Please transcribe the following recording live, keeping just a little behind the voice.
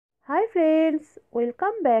Hi friends,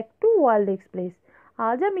 welcome back to world express.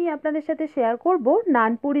 আজ আমি আপনাদের সাথে শেয়ার করব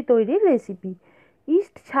নানপুরি তৈরির রেসিপি।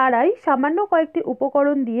 ইস্ট ছাড়াই সামান্য কয়েকটি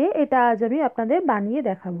উপকরণ দিয়ে এটা আজ আমি আপনাদের বানিয়ে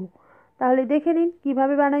দেখাবো। তাহলে দেখে নিন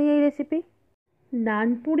কিভাবে বানাই এই রেসিপি।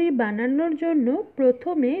 নানপুরি বানানোর জন্য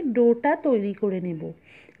প্রথমে ডোটা তৈরি করে নেব।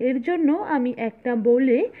 এর জন্য আমি একটা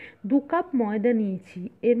বোলে 2 কাপ ময়দা নিয়েছি।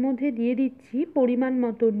 এর মধ্যে দিয়ে দিচ্ছি পরিমাণ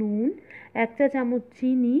মতো নুন, 1 চা চামচ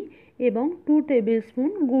চিনি এবং 2 টেবিল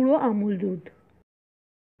স্পুন গুঁড়ো আমুল দুধ।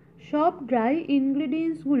 সব ড্রাই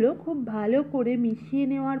ইনগ্রিডিয়েন্টসগুলো খুব ভালো করে মিশিয়ে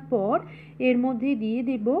নেওয়ার পর এর মধ্যে দিয়ে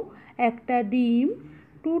দেব একটা ডিম,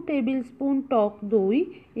 2 টেবিল স্পুন টক দই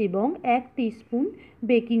এবং 1 টিস্পুন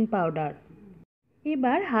বেকিং পাউডার।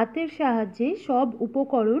 এবার হাতের সাহায্যে সব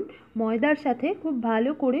উপকরণ ময়দার সাথে খুব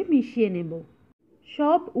ভালো করে মিশিয়ে নেব।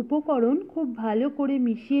 সব উপকরণ খুব ভালো করে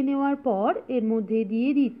মিশিয়ে নেওয়ার পর এর মধ্যে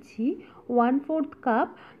দিয়ে দিচ্ছি 1/4 কাপ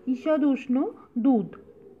ঈষৎ উষ্ণ দুধ।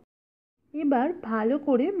 এবার ভালো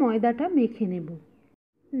করে ময়দাটা মেখে নেব।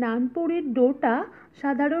 নানপুরির ডোটা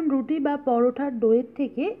সাধারণ রুটি বা পরোটার ডোয়ের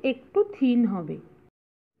থেকে একটু থিন হবে।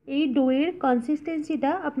 এই ডোয়ের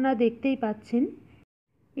কনসিস্টেন্সিটা আপনারা দেখতেই পাচ্ছেন।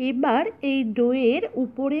 এবার এই ডোয়ের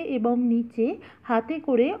উপরে এবং নিচে হাতে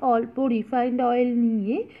করে অল্প রিফাইন্ড অয়েল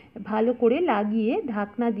নিয়ে ভালো করে লাগিয়ে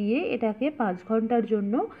ঢাকনা দিয়ে এটাকে 5 ঘন্টার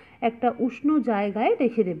জন্য একটা উষ্ণ জায়গায়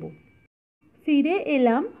রেখে দেব। ফিরে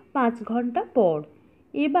এলাম 5 ঘন্টা পর।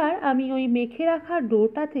 এবার আমি ওই মেখে রাখা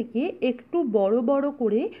ডোটা থেকে একটু বড় বড়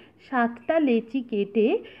করে 7টা লেচি কেটে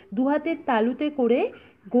 2 হাতের তালুতে করে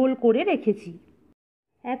গোল করে রেখেছি।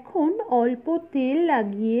 এখন অল্প তেল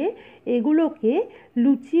লাগিয়ে এগুলোকে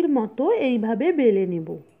লুচির মতো এইভাবে বেলে নেব।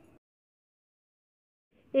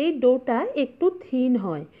 এই ডোটা একটু থিন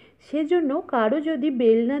হয়, সেজন্য কারো যদি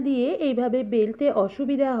বেলনা দিয়ে এইভাবে বেলতে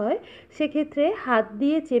অসুবিধা হয় সেক্ষেত্রে হাত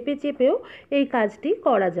দিয়ে চেপে চেপেও এই কাজটি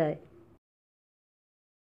করা যায়।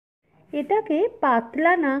 এটাকে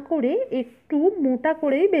পাতলা না করে একটু মোটা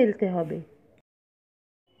করেই বেলতে হবে।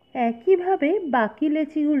 একইভাবে বাকি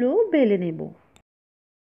লেচিগুলো বেলে নেব।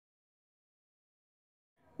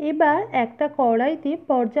 এবার একটা কড়াইতে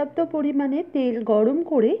পর্যাপ্ত পরিমাণে তেল গরম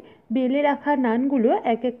করে বেলে রাখা নানগুলো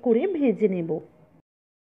এক এক করে ভেজে নেব।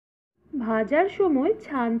 ভাজার সময়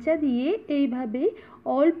ছাঁচা দিয়ে এইভাবে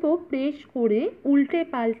অল্প প্রেস করে উল্টে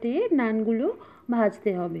পাল্টে নানগুলো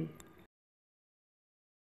ভাজতে হবে।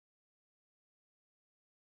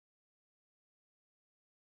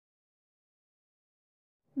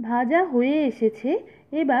 ভাজা হয়ে এসেছে।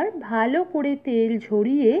 এবার ভালো করে তেল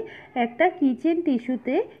ঝরিয়ে একটা কিচেন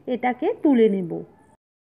টিস্যুতে এটাকে তুলে নেব।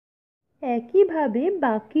 একইভাবে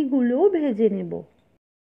বাকিগুলোও ভেজে নেব।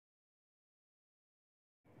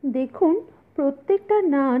 দেখুন প্রত্যেকটা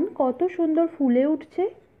নান কত সুন্দর ফুলে উঠছে।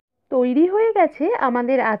 তৈরি হয়ে গেছে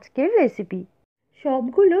আমাদের আজকের রেসিপি।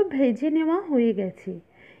 সবগুলো ভেজে নেওয়া হয়ে গেছে।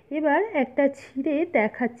 এবার একটা ছিঁড়ে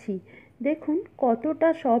দেখাচ্ছি। দেখুন কতটা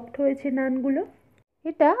সফট হয়েছে নানগুলো।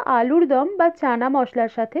 এটা আলুর দম বা চানা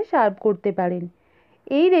মশলার সাথে সার্ভ করতে পারেন।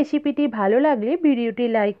 এই রেসিপিটি ভালো লাগলে ভিডিওটি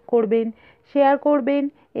লাইক করবেন, শেয়ার করবেন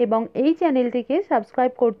এবং এই চ্যানেলটিকে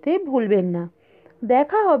সাবস্ক্রাইব করতে ভুলবেন না।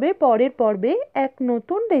 দেখা হবে পরের পর্বে এক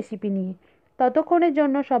নতুন রেসিপি নিয়ে। ততক্ষণের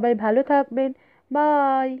জন্য সবাই ভালো থাকবেন।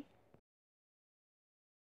 বাই।